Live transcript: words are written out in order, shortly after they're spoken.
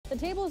The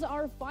tables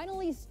are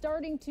finally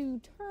starting to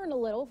turn a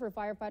little for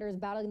firefighters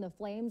battling the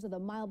flames of the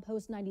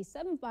Milepost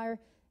 97 fire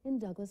in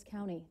Douglas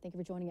County. Thank you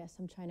for joining us.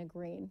 I'm China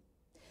Green.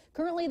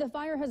 Currently, the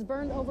fire has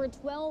burned over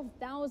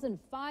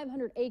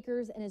 12,500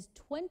 acres and is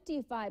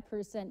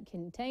 25%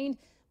 contained.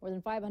 More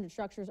than 500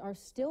 structures are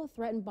still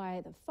threatened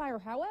by the fire.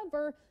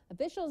 However,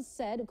 officials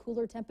said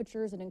cooler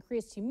temperatures and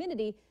increased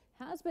humidity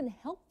has been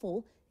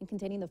helpful in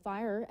containing the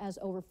fire, as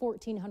over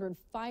 1,400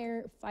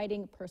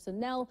 firefighting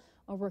personnel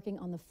are working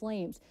on the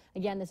flames.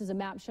 Again, this is a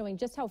map showing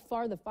just how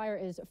far the fire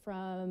is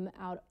from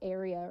our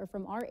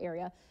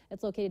area.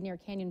 It's located near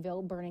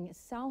Canyonville, burning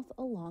south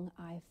along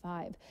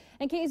I-5.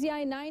 And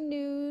KZI 9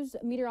 News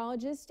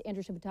meteorologist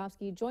Andrew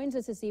Shepetofsky joins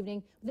us this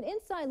evening with an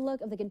inside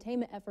look of the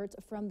containment efforts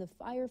from the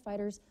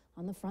firefighters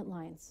on the front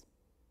lines.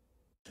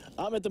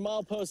 I'm at the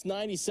Milepost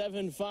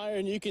 97 fire,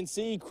 and you can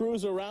see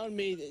crews around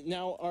me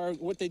now are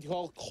what they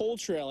call cold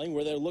trailing,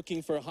 where they're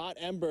looking for hot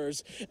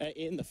embers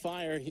in the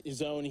fire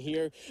zone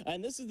here.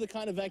 And this is the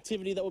kind of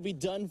activity that will be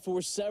done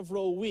for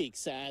several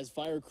weeks as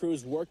fire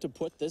crews work to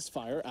put this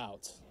fire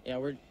out.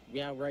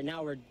 Right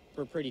now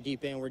we're pretty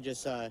deep in. We're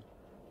just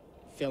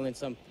filling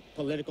some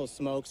political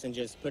smokes and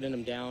just putting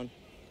them down.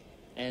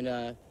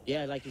 And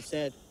yeah, like you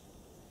said,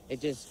 it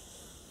just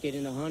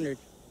getting 100.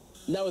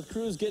 Now, with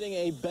crews getting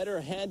a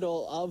better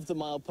handle of the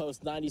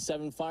Milepost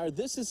 97 fire,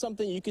 this is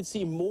something you can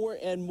see more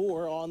and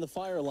more on the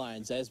fire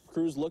lines as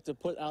crews look to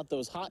put out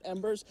those hot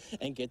embers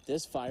and get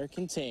this fire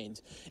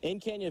contained.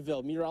 In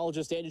Canyonville,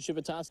 meteorologist Andrew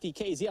Shepetofsky,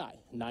 KZI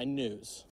 9 News.